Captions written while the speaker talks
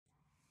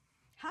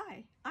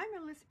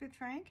Elizabeth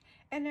Frank,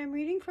 and I'm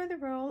reading for the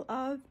role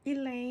of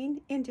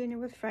Elaine in Dinner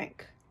with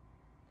Frank.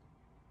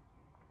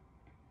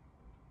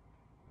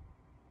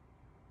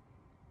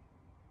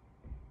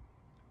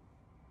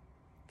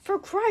 For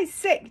Christ's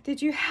sake,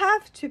 did you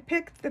have to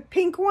pick the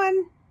pink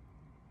one?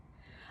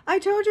 I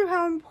told you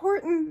how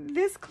important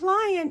this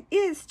client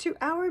is to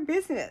our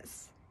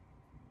business.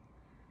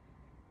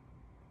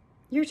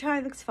 Your tie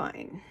looks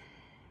fine.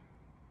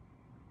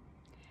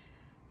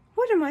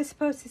 What am I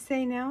supposed to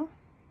say now?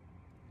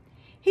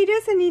 He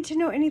doesn't need to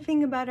know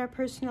anything about our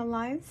personal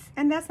lives,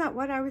 and that's not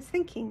what I was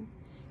thinking.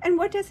 And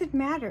what does it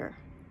matter?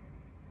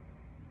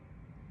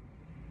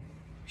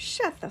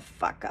 Shut the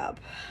fuck up.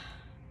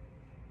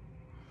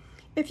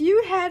 If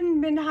you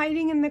hadn't been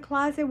hiding in the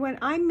closet when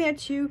I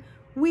met you,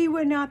 we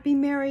would not be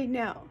married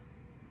now.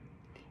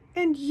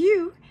 And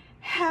you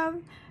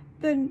have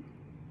the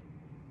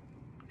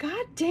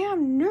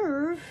goddamn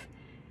nerve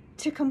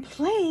to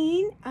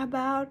complain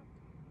about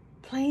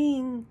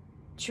playing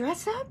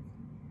dress up?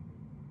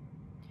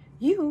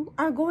 You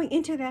are going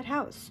into that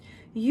house.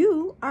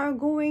 You are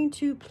going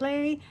to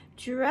play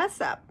dress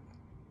up.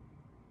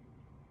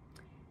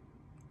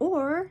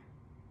 Or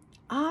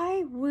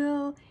I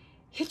will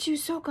hit you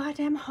so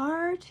goddamn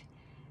hard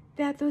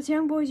that those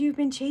young boys you've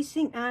been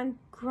chasing on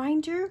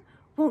Grindr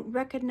won't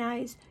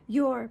recognize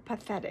your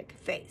pathetic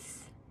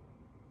face.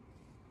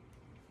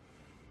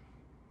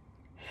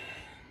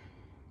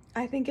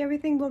 I think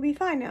everything will be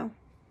fine now.